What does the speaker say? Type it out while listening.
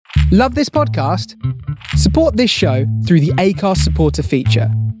Love this podcast? Support this show through the Acast supporter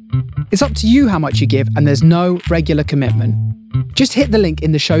feature. It's up to you how much you give, and there's no regular commitment. Just hit the link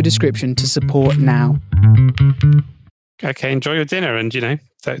in the show description to support now. Okay, enjoy your dinner, and don't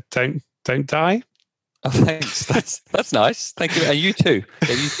die. Oh, thanks. That's nice. Thank you, and you too.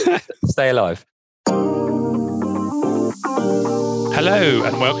 Yeah, you stay alive. Hello,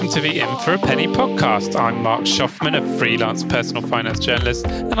 and welcome to the In for a Penny podcast. I'm Mark Schaffman, a freelance personal finance journalist,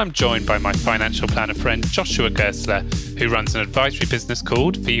 and I'm joined by my financial planner friend Joshua Gersler, who runs an advisory business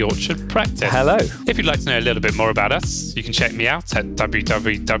called The Orchard Practice. Hello. If you'd like to know a little bit more about us, you can check me out at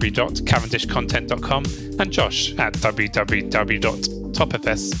www.cavendishcontent.com and Josh at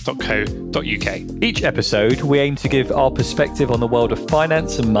www.topfs.co.uk. Each episode, we aim to give our perspective on the world of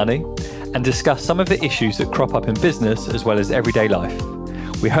finance and money and discuss some of the issues that crop up in business as well as everyday life.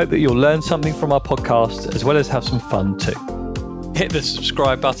 We hope that you'll learn something from our podcast as well as have some fun too. Hit the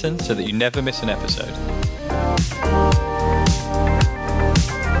subscribe button so that you never miss an episode.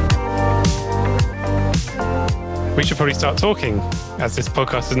 We should probably start talking as this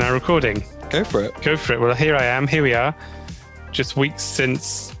podcast is now recording. Go for it. Well, here we are, just weeks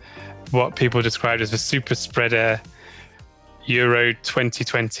since what people described as the super spreader Euro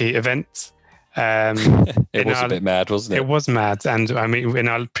 2020 event. It was a bit mad, wasn't it? It was mad. And I mean, in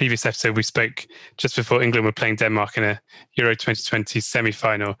our previous episode, we spoke just before England were playing Denmark in a Euro 2020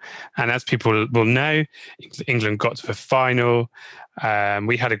 semi-final. And as people will know, England got to the final.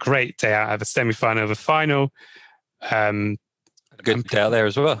 We had a great day out of the semi-final of the final. A good day out there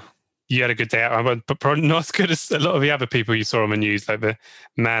as well. You had a good day out, but probably not as good as a lot of the other people you saw on the news, like the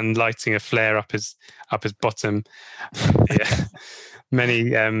man lighting a flare up his bottom. Yeah,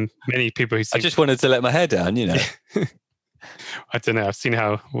 many people who. I just wanted to let my hair down, you know. I don't know. I've seen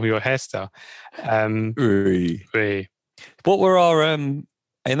your hairstyle. What were our in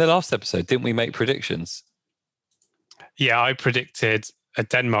the last episode? Didn't we make predictions? Yeah, I predicted a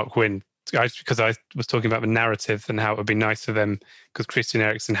Denmark win. Because I was talking about the narrative and how it would be nice for them because Christian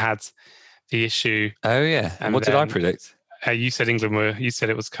Eriksen had the issue. Oh yeah. And what did I predict? You said you said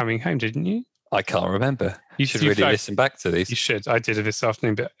it was coming home, didn't you? I can't remember. You should really listen back to these. You should. I did it this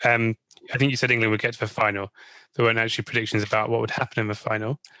afternoon, but I think you said England would get to the final. There weren't actually predictions about what would happen in the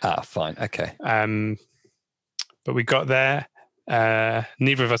final. Ah, fine. Okay. But we got there.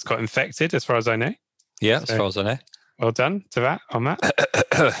 Neither of us got infected, as far as I know. Yeah, as far as I know. Well done on that.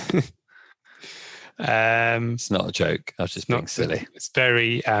 It's not a joke. I was just being silly. It's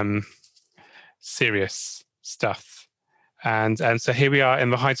very serious stuff. And so here we are in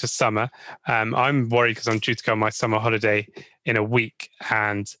the height of summer. I'm worried because I'm due to go on my summer holiday in a week.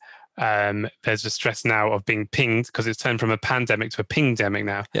 And there's the stress now of being pinged because it's turned from a pandemic to a pingdemic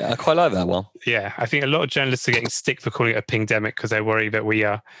now. Yeah, I quite like that one. Yeah, I think a lot of journalists are getting stick for calling it a pingdemic because they worry that we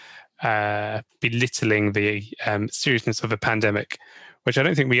are belittling the seriousness of a pandemic, which I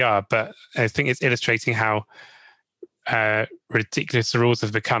don't think we are, but I think it's illustrating how ridiculous the rules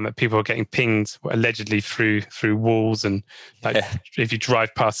have become, that people are getting pinged allegedly through walls, and if you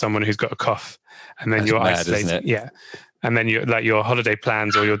drive past someone who's got a cough, and then you're isolated, and then you your holiday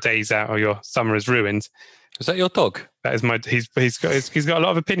plans or your days out or your summer is ruined. Was that your dog? That is my. He's got a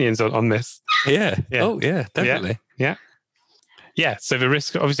lot of opinions on this. Yeah. Oh yeah, definitely. Yeah. So the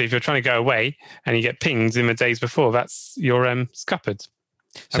risk, obviously, if you're trying to go away and you get pinged in the days before, that's you're scuppered.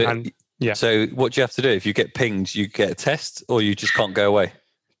 So what do you have to do if you get pinged? You get a test, or you just can't go away?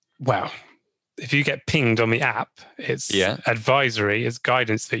 Well, if you get pinged on the app, it's advisory, it's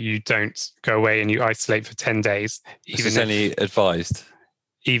guidance that you don't go away and you isolate for 10 days. It's only advised.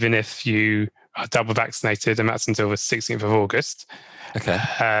 Even if you are double vaccinated, and that's until the 16th of August. Okay.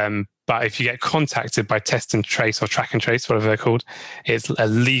 But if you get contacted by Test and Trace or Track and Trace, whatever they're called, it's a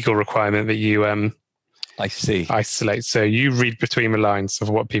legal requirement that you I see. Isolate. So you read between the lines of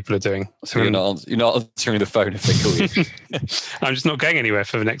what people are doing. So you're not answering the phone if they call you. I'm just not going anywhere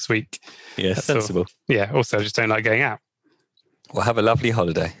for the next week. Yeah, That's sensible. All. Yeah. Also, I just don't like going out. Well, have a lovely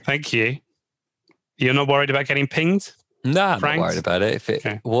holiday. Thank you. You're not worried about getting pinged? No, I'm not worried about it.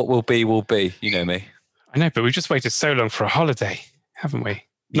 What will be, will be. You know me. I know, but we've just waited so long for a holiday, haven't we?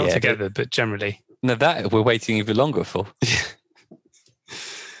 Not together, but generally. No, that we're waiting even longer for.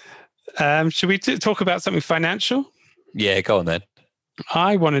 Should we talk about something financial? Yeah, go on then.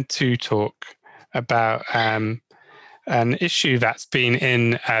 I wanted to talk about an issue that's been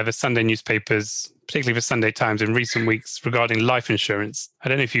in the Sunday newspapers, particularly the Sunday Times, in recent weeks regarding life insurance. I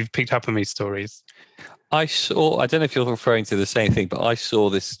don't know if you've picked up on these stories. I don't know if you're referring to the same thing, but I saw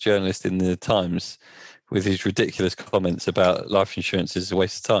this journalist in the Times with his ridiculous comments about life insurance is a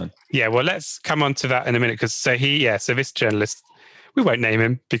waste of time. Yeah, well, let's come on to that in a minute. So this journalist we won't name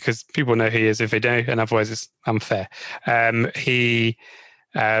him because people know who he is if they don't, and otherwise it's unfair. He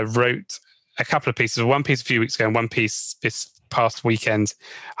wrote a couple of pieces, one piece a few weeks ago and one piece this past weekend,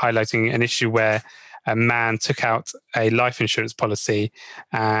 highlighting an issue where a man took out a life insurance policy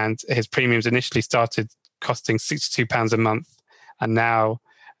and his premiums initially started costing £62 a month, and now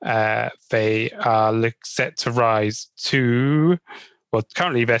they are set to rise to, well,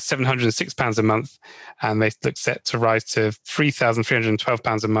 currently they're £706 a month, and they look set to rise to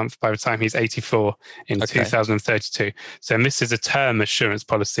 £3,312 a month by the time he's 84 in 2032. So this is a term assurance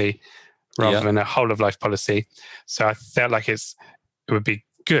policy rather than a whole of life policy. So I felt like it would be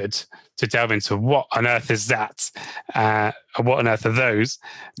good to delve into what on earth is that? What on earth are those?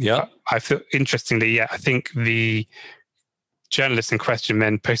 Yeah. I feel, interestingly, I think the journalist in question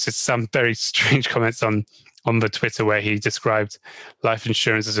then posted some very strange comments on the Twitter where he described life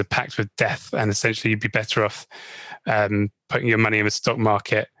insurance as a pact with death, and essentially you'd be better off putting your money in the stock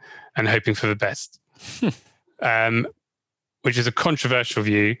market and hoping for the best. Which is a controversial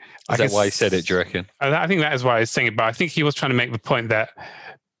view. Is that why he said it, do you reckon? I think that is why I was saying it, but I think he was trying to make the point that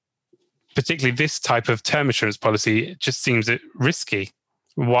particularly this type of term insurance policy just seems risky.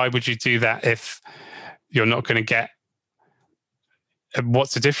 Why would you do that if you're not going to get...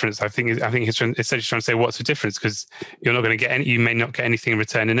 What's the difference? I think he's essentially trying to say, what's the difference? Because you're not going to get any, you may not get anything in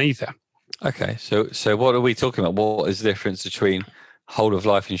return in either. Okay, so what are we talking about? What is the difference between whole of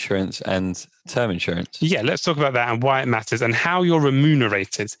life insurance and term insurance? Yeah, let's talk about that and why it matters and how you're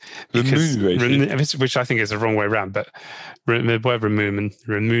remunerated. Which I think is the wrong way around, but the word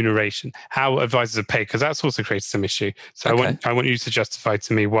remuneration, how advisors are paid, because that's also created some issue. So I want you to justify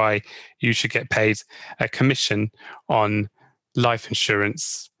to me why you should get paid a commission on life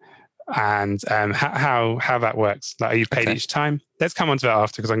insurance and how that works. Like, are you paid each time? Let's come on to that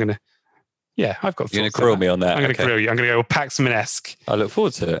after, because I'm going to... Yeah, I've got thoughts. You're going to grill me on that. I'm going to grill you. I'm going to go Paxman-esque. I look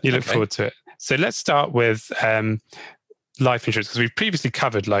forward to it. You look forward to it. So let's start with life insurance, because we've previously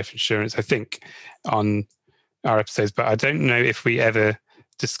covered life insurance, I think, on our episodes, but I don't know if we ever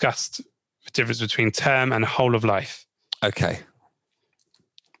discussed the difference between term and whole of life. Okay.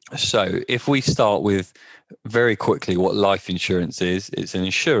 So if we start with very quickly what life insurance is, it's an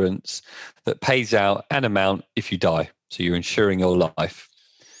insurance that pays out an amount if you die. So you're insuring your life.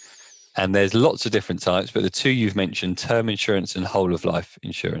 And there's lots of different types, but the two you've mentioned, term insurance and whole of life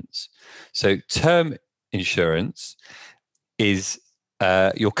insurance. So term insurance is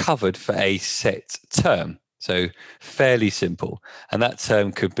you're covered for a set term. So fairly simple. And that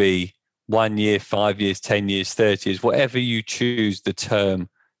term could be 1 year, 5 years, 10 years, 30 years, whatever you choose the term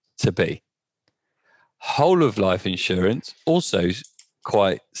to be. Whole of life insurance, also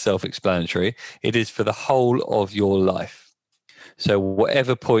quite self-explanatory. It is for the whole of your life. So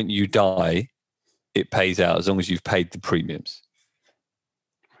whatever point you die, it pays out as long as you've paid the premiums.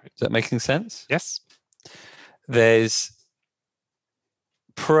 Is that making sense? Yes. There's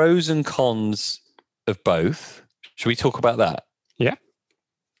pros and cons of both. Should we talk about that? Yeah.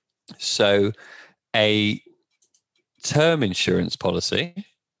 So a term insurance policy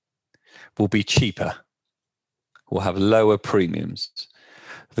will be cheaper, will have lower premiums.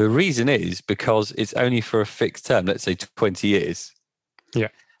 The reason is because it's only for a fixed term, let's say 20 years. Yeah.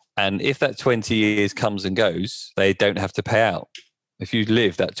 And if that 20 years comes and goes, they don't have to pay out. If you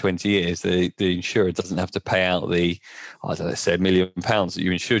live that 20 years, the insurer doesn't have to pay out the, I don't know, say £1 million that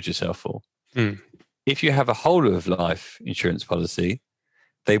you insured yourself for. If you have a whole of life insurance policy,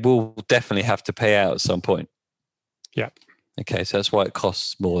 they will definitely have to pay out at some point. Yeah. Okay, so that's why it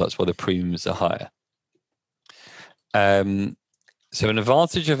costs more. That's why the premiums are higher. So an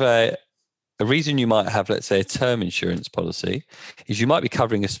advantage of a reason you might have, let's say, a term insurance policy is you might be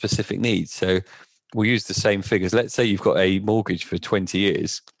covering a specific need. So we'll use the same figures. Let's say you've got a mortgage for 20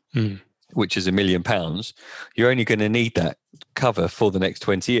 years, which is £1 million. You're only going to need that cover for the next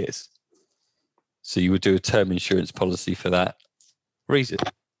 20 years. So you would do a term insurance policy for that reason.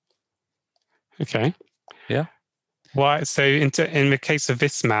 Okay. Yeah. Why? So in the case of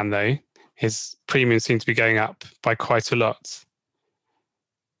this man, though, his premiums seem to be going up by quite a lot.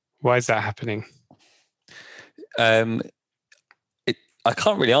 Why is that happening? I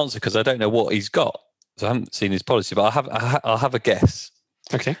can't really answer because I don't know what he's got. So I haven't seen his policy, but I'll have a guess.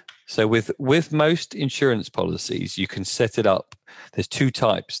 Okay. So with most insurance policies, you can set it up. There's two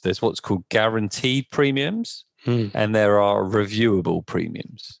types. There's what's called guaranteed premiums, and there are reviewable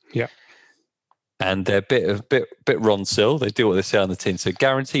premiums. Yeah. And they're a bit Ron Sill. They do what they say on the tin. So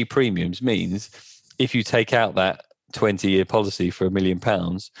guaranteed premiums means if you take out that 20-year policy for £1 million,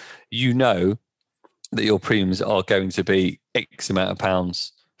 you know that your premiums are going to be X amount of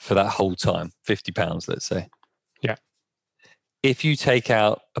pounds for that whole time, £50, let's say. Yeah. if you take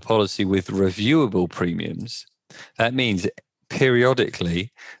out a policy with reviewable premiums, that means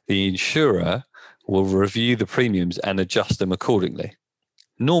periodically the insurer will review the premiums and adjust them accordingly,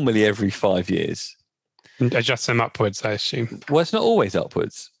 normally every 5 years. And adjust them upwards, I assume. Well, it's not always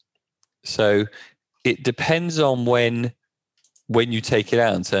upwards. So it depends on when you take it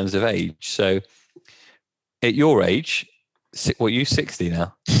out in terms of age. So at your age, what, you 60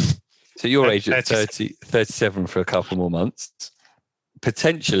 now? So your age at 37 for a couple more months.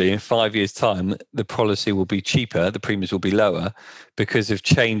 Potentially in 5 years' time, the policy will be cheaper, the premiums will be lower because of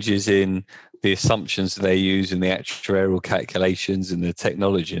changes in the assumptions they use and the actuarial calculations and the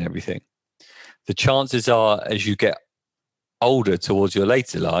technology and everything. The chances are, as you get older towards your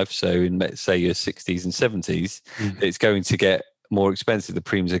later life, so in, let's say, your 60s and 70s, it's going to get more expensive. The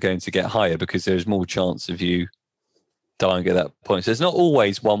premiums are going to get higher because there's more chance of you dying at that point. So it's not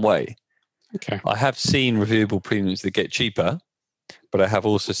always one way. Okay. I have seen reviewable premiums that get cheaper, but I have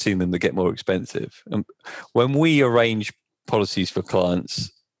also seen them that get more expensive. And when we arrange policies for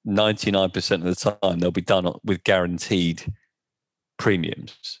clients, 99% of the time they'll be done with guaranteed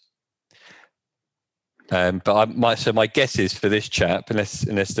premiums. But my guess is for this chap, unless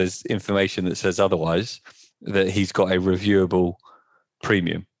there's information that says otherwise, that he's got a reviewable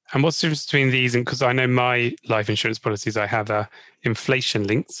premium. And what's the difference between these? And because I know my life insurance policies, I have inflation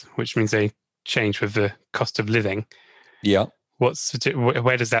linked, which means they change with the cost of living. Yeah.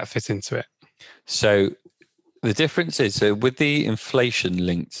 Where does that fit into it? So the difference is, so with the inflation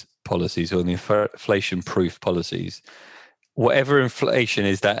linked policies or the inflation proof policies, whatever inflation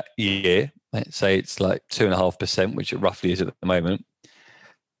is that year, let's say it's like 2.5%, which it roughly is at the moment,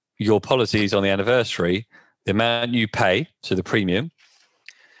 your policies on the anniversary, the amount you pay, so the premium,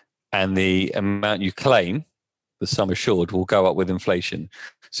 and the amount you claim, the sum assured, will go up with inflation.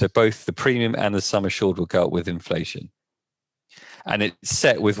 So both the premium and the sum assured will go up with inflation. And it's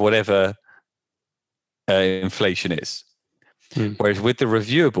set with whatever inflation is. Whereas with the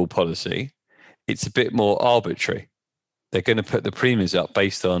reviewable policy, it's a bit more arbitrary. They're going to put the premiums up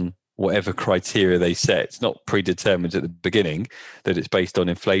based on whatever criteria they set. It's not predetermined at the beginning that it's based on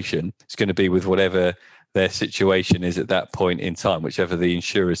inflation. It's going to be with whatever their situation is at that point in time, whichever the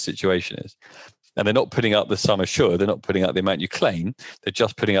insurer's situation is. And they're not putting up the sum assured. They're not putting up the amount you claim. They're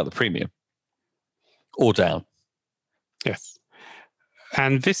just putting up the premium or down. Yes.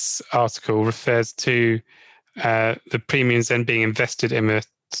 And this article refers to the premiums then being invested in the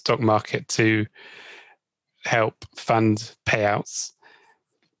stock market to help fund payouts.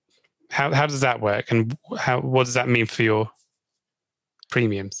 How does that work, and what does that mean for your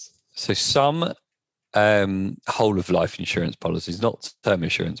premiums? So some whole of life insurance policies, not term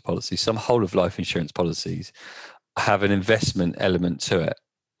insurance policies, some whole of life insurance policies have an investment element to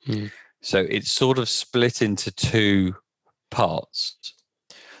it. So it's sort of split into two parts.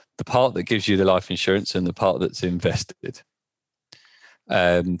 The part that gives you the life insurance and the part that's invested.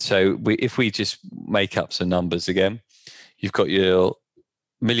 So if we just make up some numbers again, you've got your £1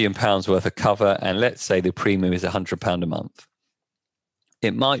 million worth of cover, and let's say the premium is £100 a month.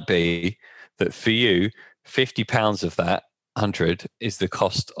 It might be that for you, £50 of that 100 is the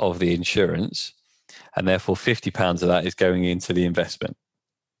cost of the insurance, and therefore £50 of that is going into the investment.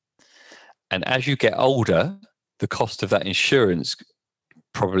 And as you get older, the cost of that insurance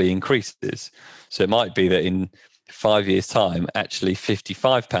probably increases. So it might be that in 5 years' time, actually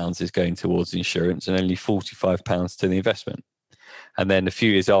 £55 is going towards insurance and only £45 to the investment. And then a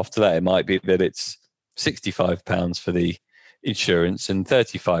few years after that, it might be that it's £65 for the insurance and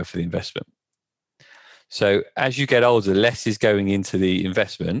 £35 for the investment. So as you get older, less is going into the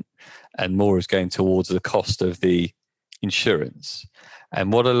investment and more is going towards the cost of the insurance.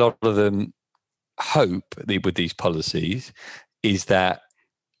 And what a lot of them hope with these policies is that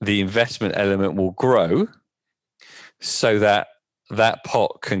the investment element will grow so that that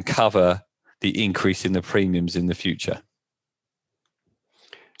pot can cover the increase in the premiums in the future.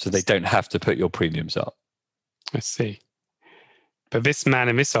 So they don't have to put your premiums up. I see. But this man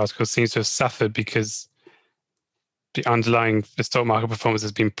in this article seems to have suffered because the stock market performance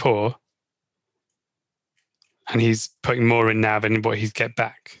has been poor, and he's putting more in now than what he'd get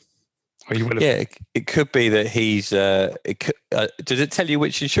back. Or he will have. Yeah, it could be that he's. Did it tell you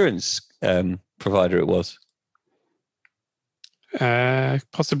which insurance provider it was?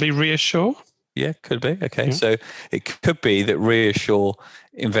 Possibly ReAssure. Yeah, could be. Okay, Yeah. So it could be that ReAssure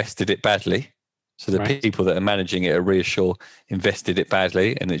invested it badly. So the Right. people that are managing it at ReAssure invested it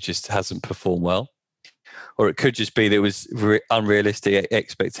badly, and it just hasn't performed well. Or it could just be that it was unrealistic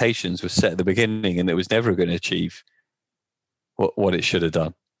expectations were set at the beginning, and it was never going to achieve what it should have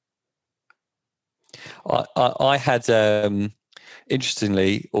done. I had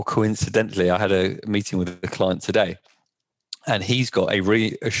interestingly or coincidentally, I had a meeting with a client today, and he's got a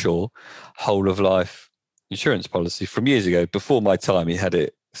ReAssure whole of life insurance policy from years ago. Before my time, he had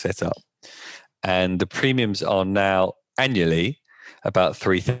it set up, and the premiums are now annually about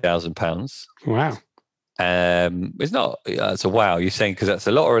 £3,000. Wow. It's not. It's a wow. You're saying because that's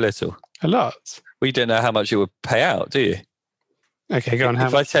a lot or a little? A lot. Well, you don't know how much it would pay out, do you? Okay, go on.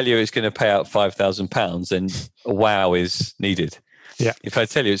 If I tell you it's going to pay out £5,000, then a wow is needed. Yeah. If I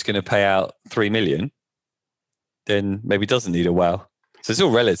tell you it's going to pay out 3 million, then maybe it doesn't need a wow. So it's all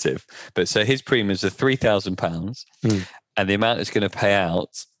relative. But so his premiums are £3,000, and the amount it's going to pay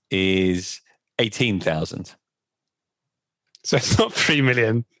out is 18,000. So it's not 3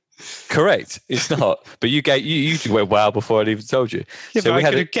 million. Correct. It's not. But you went wow before I'd even told you. Yeah, so but I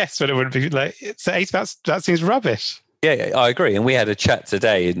could have guessed what it would be like. So that seems rubbish. Yeah, I agree. And we had a chat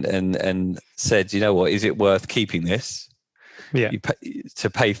today and said, you know what, is it worth keeping this? Yeah. To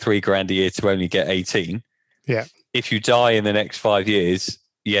pay £3,000 a year to only get 18. Yeah. If you die in the next 5 years,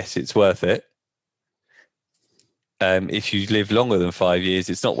 yes, it's worth it. If you live longer than 5 years,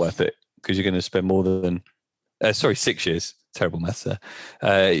 it's not worth it because you're going to spend more than 6 years. Terrible maths there.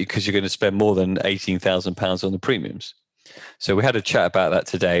 Because you're going to spend more than £18,000 on the premiums. So we had a chat about that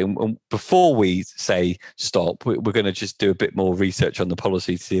today. And before we say stop, we're going to just do a bit more research on the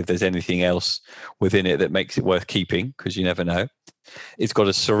policy to see if there's anything else within it that makes it worth keeping, because you never know. It's got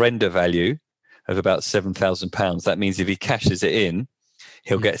a surrender value of about £7,000. That means if he cashes it in,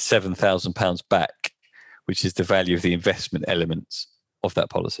 he'll get £7,000 back, which is the value of the investment elements of that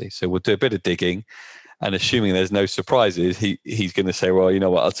policy. So we'll do a bit of digging. And assuming there's no surprises, he's going to say, well, you know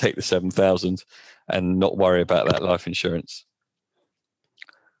what, I'll take the 7,000 and not worry about that life insurance.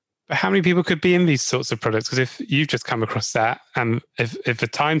 But how many people could be in these sorts of products? Because if you've just come across that, and if the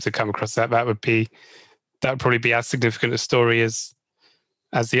Times had come across that, that would probably be as significant a story as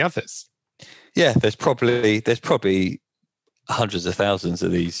the others. Yeah, there's probably hundreds of thousands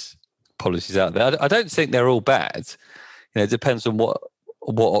of these policies out there. I don't think they're all bad. It depends on what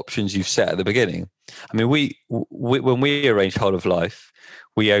options you've set at the beginning. I mean, we when we arrange whole of life,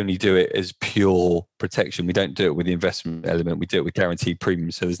 we only do it as pure protection. We don't do it with the investment element. We do it with guaranteed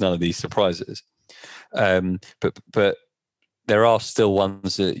premiums, so there's none of these surprises. But there are still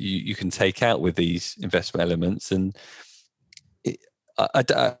ones that you can take out with these investment elements, and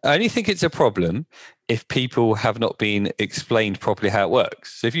I only think it's a problem if people have not been explained properly how it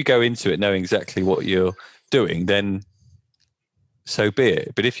works. So if you go into it knowing exactly what you're doing, then so be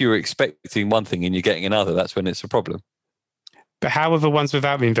it. But if you're expecting one thing and you're getting another, that's when it's a problem. But how are the ones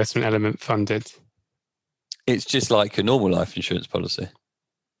without the investment element funded? It's just like a normal life insurance policy.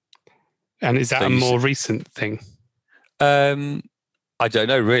 And is that a more recent thing? I don't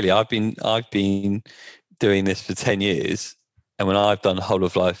know really. I've been doing this for 10 years, and when I've done whole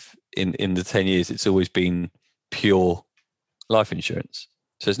of life in the 10 years, it's always been pure life insurance.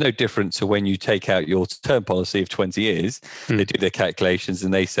 So it's no different to when you take out your term policy of 20 years, they do their calculations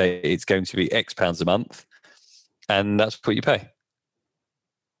and they say it's going to be X pounds a month, and that's what you pay.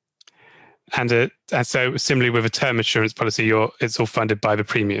 And so similarly with a term insurance policy, it's all funded by the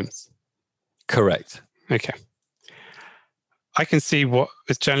premiums. Correct. Okay. I can see what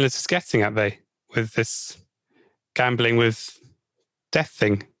this journalist is getting at, though, with this gambling with death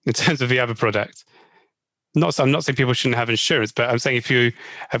thing in terms of the other product. I'm not saying people shouldn't have insurance, but I'm saying if you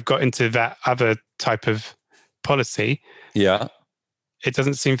have got into that other type of policy, yeah, it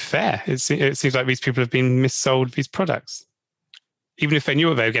doesn't seem fair. It seems like these people have been missold these products. Even if they knew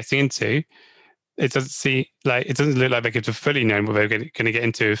what they were getting into, it doesn't look like they could have fully known what they were going to get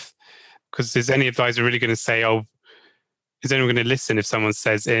into. Because is any advisor really going to say, oh, is anyone going to listen if someone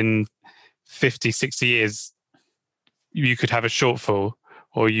says in 50, 60 years, you could have a shortfall,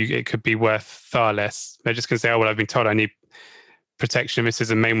 or it could be worth far less? They're just going to say, oh, well, I've been told I need protection. This is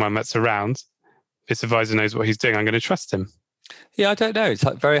the main one that's around. This advisor knows what he's doing. I'm going to trust him. Yeah, I don't know. It's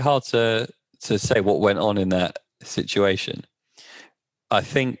very hard to say what went on in that situation. I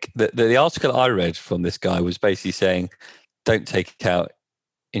think that the article I read from this guy was basically saying, don't take out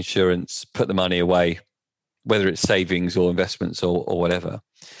insurance, put the money away, whether it's savings or investments or whatever,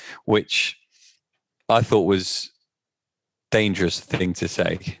 which I thought was dangerous thing to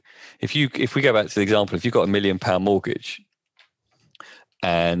say. If we go back to the example, if you've got £1 million mortgage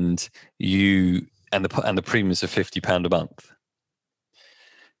and the premiums are £50 a month,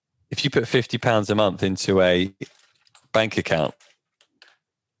 if you put £50 a month into a bank account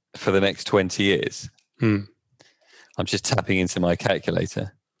for the next 20 years, I'm just tapping into my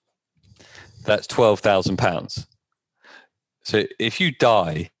calculator, that's £12,000. So if you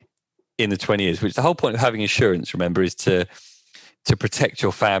die in the 20 years, which the whole point of having insurance, remember, is to to protect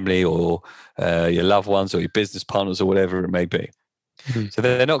your family or your loved ones or your business partners or whatever it may be. Mm-hmm. So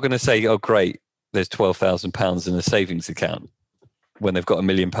they're not going to say, oh, great, there's £12,000 in a savings account when they've got £1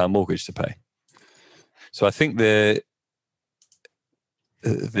 million mortgage to pay. So I think the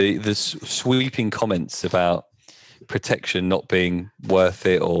sweeping comments about protection not being worth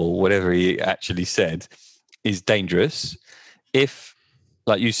it or whatever he actually said is dangerous. If,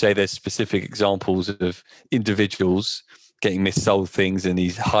 like you say, there's specific examples of individuals getting missold things and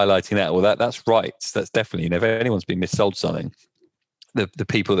he's highlighting that, well, that's right. That's definitely, if anyone's been missold something, the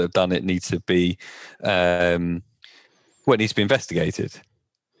people that have done it need to be, it needs to be investigated.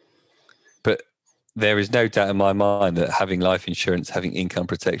 But there is no doubt in my mind that having life insurance, having income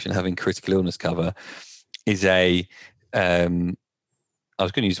protection, having critical illness cover is I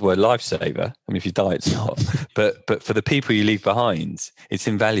was going to use the word lifesaver. I mean, if you die, it's not. But for the people you leave behind, it's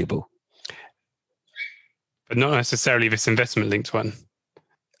invaluable. But not necessarily this investment-linked one.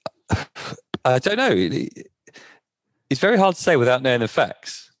 I don't know. It's very hard to say without knowing the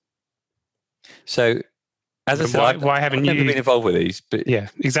facts. So, as I said, I've never been involved with these. But yeah,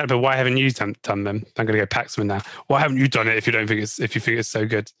 exactly. But why haven't you done them? I'm going to go Paxman now. Why haven't you done it if you think it's so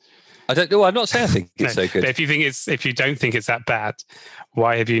good? I don't know. I'm not saying I think it's so good. But if you don't think it's that bad,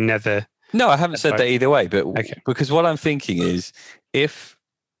 why have you never? No, I haven't said that either way. But because what I'm thinking is, if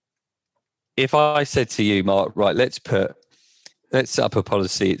I said to you, Mark, right, let's set up a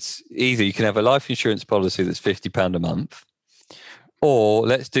policy. It's either you can have a life insurance policy that's £50 a month, or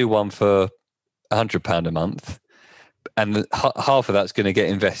let's do one for £100 a month, and half of that's going to get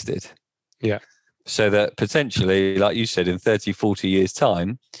invested. Yeah. So that potentially, like you said, in 30, 40 years'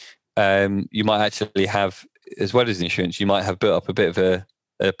 time, you might actually have, as well as insurance, you might have built up a bit of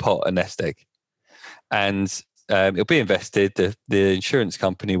a pot, a nest egg. And it'll be invested. The insurance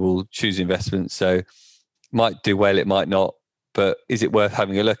company will choose investments. So it might do well, it might not. But is it worth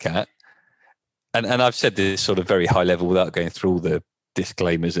having a look at? And I've said this sort of very high level without going through all the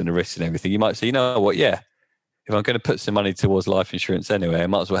disclaimers and the risks and everything. You might say, you know what, yeah, if I'm going to put some money towards life insurance anyway, I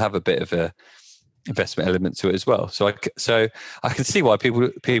might as well have a bit of a investment element to it as well. So I can see why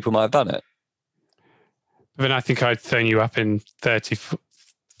people might have done it. But then I think I'd phone you up in 30,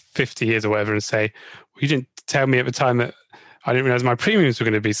 50 years or whatever and say, well, you didn't tell me at the time that I didn't realize my premiums were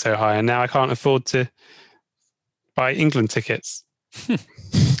going to be so high, and now I can't afford to buy England tickets.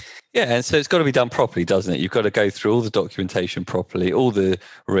 Yeah, and so it's got to be done properly, doesn't it? You've got to go through all the documentation properly, all the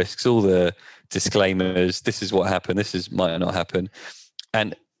risks, all the disclaimers. This is what happened. Might not happen.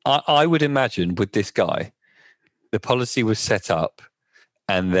 And I would imagine with this guy, the policy was set up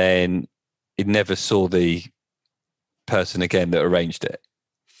and then it never saw the person again that arranged it.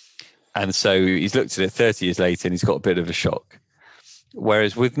 And so he's looked at it 30 years later and he's got a bit of a shock.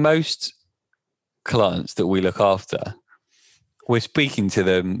 Whereas with most clients that we look after, we're speaking to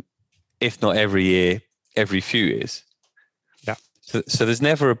them, if not every year, every few years. Yeah. So there's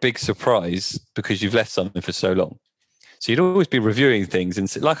never a big surprise because you've left something for so long. So you'd always be reviewing things.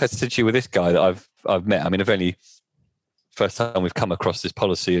 And like I said to you with this guy that I've met, I mean, I've only first time we've come across this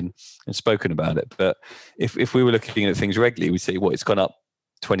policy and spoken about it. But if we were looking at things regularly, we'd say, well, it's gone up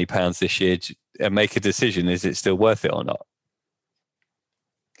 £20 this year, and make a decision, is it still worth it or not?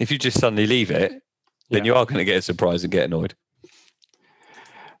 If you just suddenly leave it, then you are going to get a surprise and get annoyed.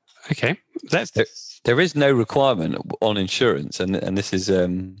 Okay. There is no requirement on insurance, and this is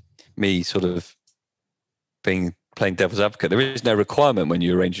me sort of playing devil's advocate. There is no requirement when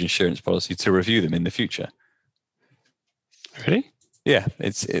you arrange an insurance policy to review them in the future. Really? Yeah,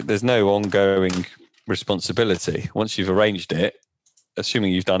 there's no ongoing responsibility. Once you've arranged it,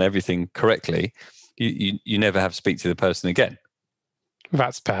 assuming you've done everything correctly, you never have to speak to the person again.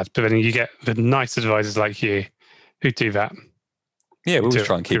 That's bad. But then you get the nice advisors like you who do that. Yeah, we always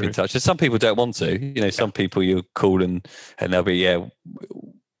try and keep in touch. Some people don't want to. Some people you call and they'll be,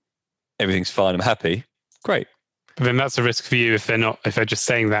 everything's fine, I'm happy. Great. But then that's a risk for you if they're just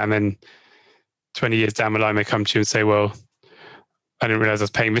saying that, and then 20 years down the line they come to you and say, well, I didn't realize I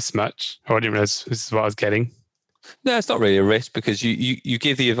was paying this much, or I didn't realize this is what I was getting. No, it's not really a risk because you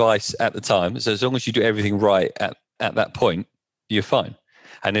give the advice at the time. So as long as you do everything right at that point, you're fine.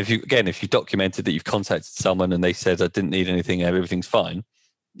 And if you documented that you've contacted someone and they said, I didn't need anything, everything's fine,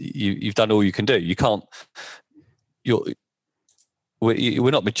 you've done all you can do. You can't,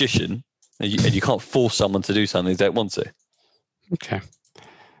 we're not magician, and you can't force someone to do something they don't want to. Okay.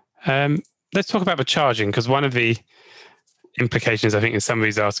 Let's talk about the charging, because one of the implications, I think, in some of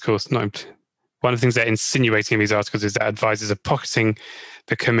these articles, one of the things they're insinuating in these articles is that advisors are pocketing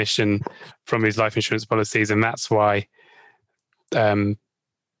the commission from these life insurance policies, and that's why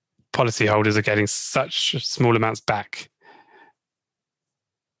policyholders are getting such small amounts back.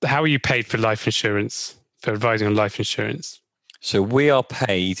 how are you paid for life insurance, for advising on life insurance? So we are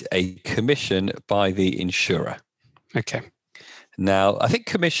paid a commission by the insurer. Okay. Now, I think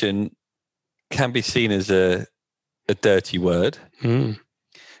commission can be seen as a dirty word.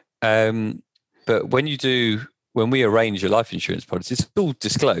 But when we arrange a life insurance policy, it's all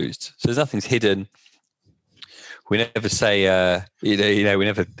disclosed. So nothing's hidden. We never say, we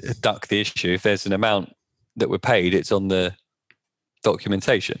never duck the issue. If there's an amount that we're paid, it's on the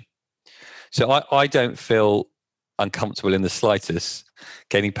documentation. So I don't feel uncomfortable in the slightest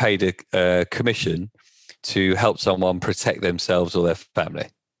getting paid a commission to help someone protect themselves or their family.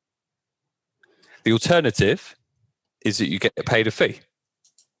 The alternative is that you get paid a fee.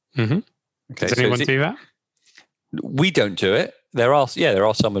 Mm-hmm. Okay, does anyone do that? We don't do it. There are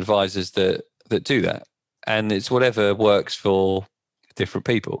some advisors that do that, and it's whatever works for different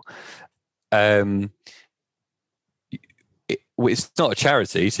people. It's not a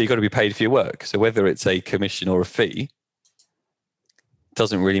charity, so you've got to be paid for your work. So whether it's a commission or a fee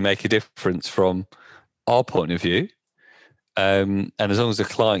doesn't really make a difference from our point of view. And as long as the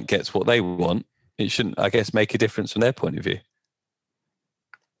client gets what they want, it shouldn't, I guess, make a difference from their point of view.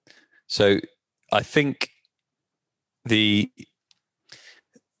 So I think in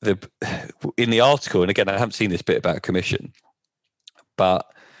the article, and again, I haven't seen this bit about commission, but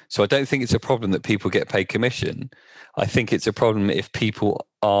so I don't think it's a problem that people get paid commission. I think it's a problem if people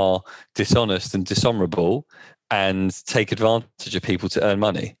are dishonest and dishonorable and take advantage of people to earn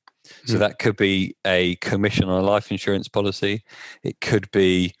money. So that could be a commission on a life insurance policy. It could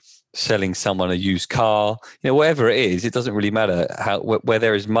be selling someone a used car. Whatever it is, it doesn't really matter. Where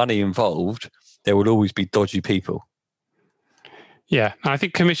there is money involved, there will always be dodgy people. Yeah, I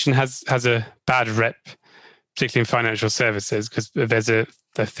think commission has a bad rep, particularly in financial services, because there's a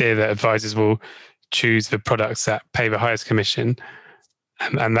fear that advisors will choose the products that pay the highest commission.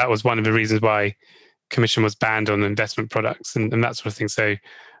 And that was one of the reasons why commission was banned on investment products and that sort of thing. So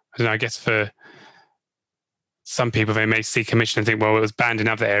I guess for some people, they may see commission and think, well, it was banned in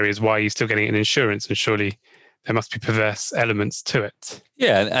other areas. Why are you still getting it in insurance? And surely there must be perverse elements to it.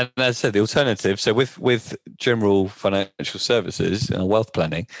 Yeah, and as I said, the alternative, so with general financial services and wealth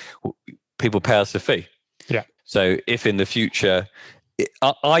planning, people pay us a fee. Yeah. So if in the future,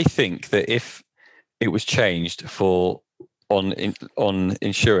 I think that if it was changed on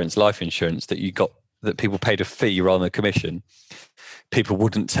insurance, life insurance, that people paid a fee rather than a commission, people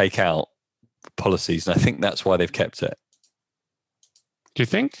wouldn't take out policies, and I think that's why they've kept it. Do you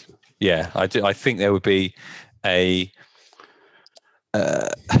think? Yeah, I do. I think there would be I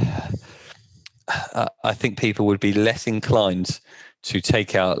think people would be less inclined to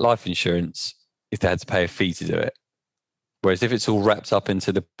take out life insurance if they had to pay a fee to do it. Whereas if it's all wrapped up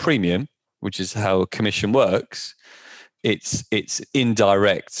into the premium, which is how a commission works, it's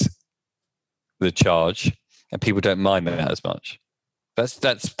indirect, the charge, and people don't mind that as much.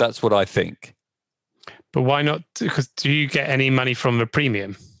 That's what I think. But why not? Because do you get any money from the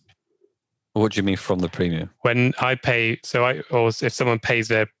premium? What do you mean from the premium? When I pay, or if someone pays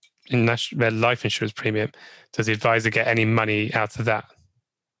their life insurance premium, does the advisor get any money out of that?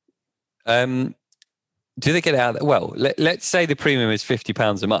 Do they get out? Well, let's say the premium is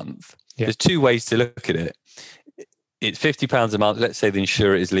 £50 a month. Yeah. There's two ways to look at it. It's £50 a month. Let's say the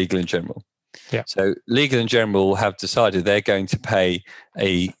insurer is Legal and General. Yeah. So Legal and General have decided they're going to pay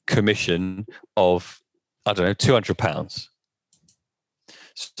a commission of, I don't know, £200.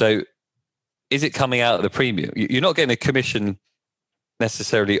 So is it coming out of the premium? You're not getting a commission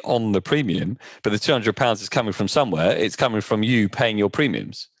necessarily on the premium, but the £200 is coming from somewhere. It's coming from you paying your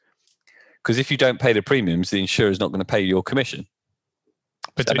premiums. Because if you don't pay the premiums, the insurer is not going to pay your commission.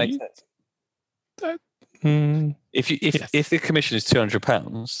 But does that make sense? If the commission is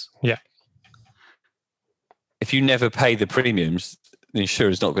 £200, yeah. If you never pay the premiums, the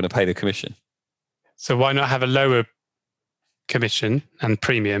insurer is not going to pay the commission. So why not have a lower commission and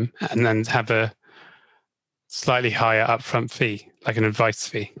premium, and then have a slightly higher upfront fee, like an advice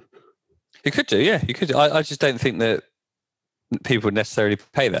fee? You could do, yeah. You could. I just don't think that people would necessarily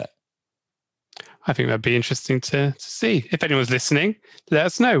pay that. I think that'd be interesting to see. If anyone's listening, let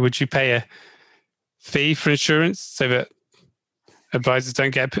us know. Would you pay a fee for insurance so that advisors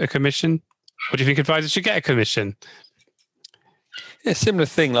don't get a commission? Or do you think advisors should get a commission? Yeah, similar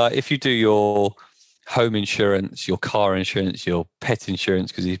thing. Like if you do your home insurance, your car insurance, your pet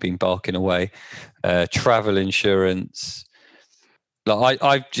insurance because he's been barking away, travel insurance. Like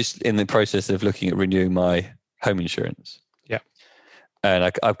I've just in the process of looking at renewing my home insurance. Yeah.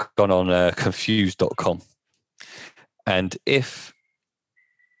 And I've gone on confused.com. And if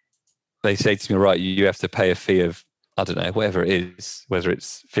they say to me, right, you have to pay a fee of, I don't know, whatever it is, whether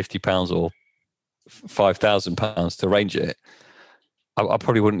it's £50 or £5,000 to arrange it, I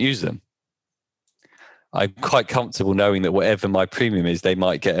probably wouldn't use them. I'm quite comfortable knowing that whatever my premium is, they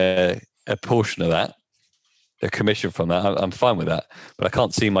might get a portion of that, a commission from that. I'm fine with that, but I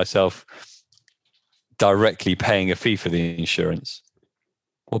can't see myself directly paying a fee for the insurance.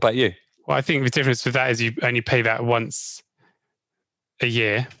 What about you? Well, I think the difference with that is you only pay that once a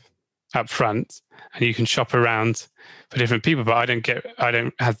year up front, and you can shop around for different people. But I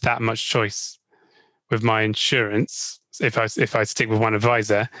don't have that much choice with my insurance if I stick with one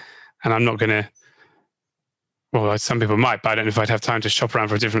advisor, and I'm not going to. Well, some people might, but I don't know if I'd have time to shop around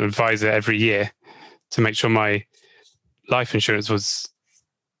for a different advisor every year to make sure my life insurance was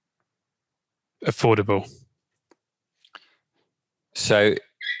affordable. So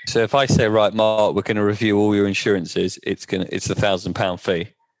if I say, right, Mark, we're going to review all your insurances, it's £1,000 fee.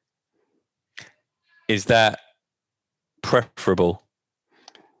 Is that preferable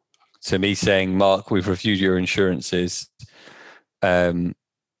to me saying, Mark, we've reviewed your insurances. This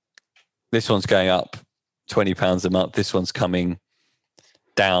one's going up £20 a month. This one's coming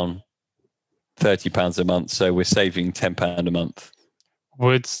down £30 a month. So we're saving £10 a month.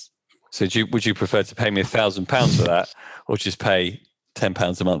 Would you prefer to pay me £1,000 for that, or just pay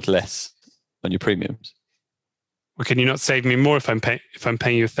 £10 a month less on your premiums? Well, can you not save me more if I'm paying you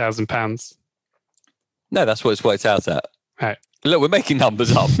 £1,000? No, that's what it's worked out at. Right. Look, we're making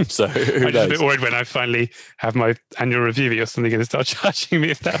numbers up, so who I'm just a bit worried when I finally have my annual review that you're suddenly going to start charging me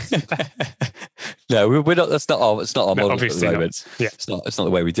 £1,000. No, we're not. It's not our model at the moment. Yeah. It's not the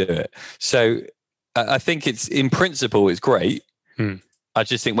way we do it. So I think it's, in principle, it's great. I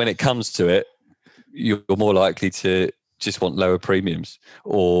just think when it comes to it, you're more likely to just want lower premiums,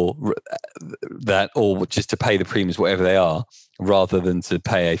 or just to pay the premiums whatever they are, rather than to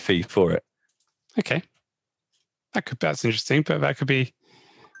pay a fee for it. Okay. That's interesting, but that'd be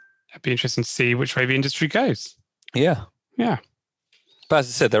interesting to see which way the industry goes. Yeah. Yeah. But as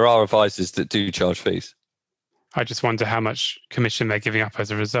I said, there are advisors that do charge fees. I just wonder how much commission they're giving up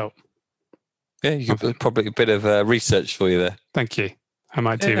as a result. Yeah, you could probably a bit of research for you there. Thank you. I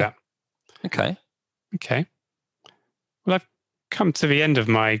might do that. Okay. Well, I've come to the end of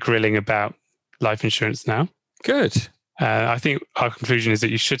my grilling about life insurance now. Good. I think our conclusion is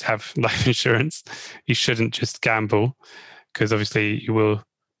that you should have life insurance. You shouldn't just gamble, because obviously you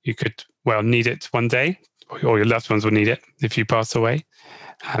could need it one day, or your loved ones will need it if you pass away,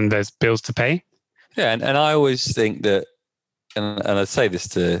 and there's bills to pay. Yeah, and I always think that, and I say this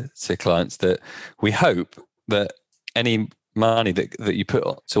to clients, that we hope that any money that you put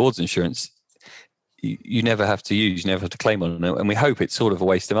towards insurance, you never have to use, you never have to claim on it, and we hope it's sort of a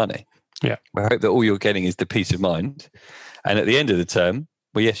waste of money. Yeah. We hope that all you're getting is the peace of mind. And at the end of the term,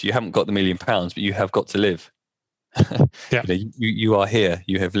 well, yes, you haven't got the £1 million, but you have got to live. Yeah. You are here,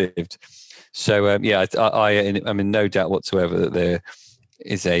 you have lived. So, I'm in no doubt whatsoever that there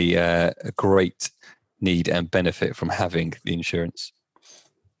is a great need and benefit from having the insurance.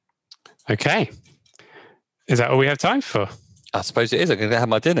 Okay. Is that all we have time for? I suppose it is. I'm going to have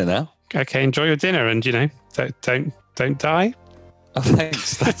my dinner now. Okay, enjoy your dinner, and don't die. Oh,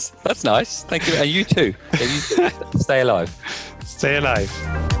 thanks. That's nice. Thank you. And you too. Stay alive. Stay alive.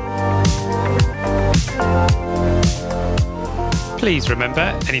 Please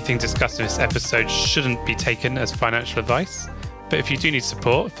remember, anything discussed in this episode shouldn't be taken as financial advice. But if you do need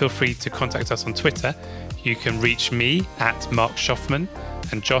support, feel free to contact us on Twitter. You can reach me at Mark Schoffman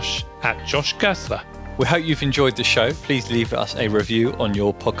and Josh at Josh Gersler. We hope you've enjoyed the show. Please leave us a review on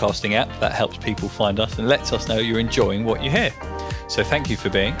your podcasting app. That helps people find us and lets us know you're enjoying what you hear. So thank you for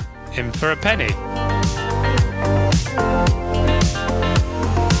being in for a penny.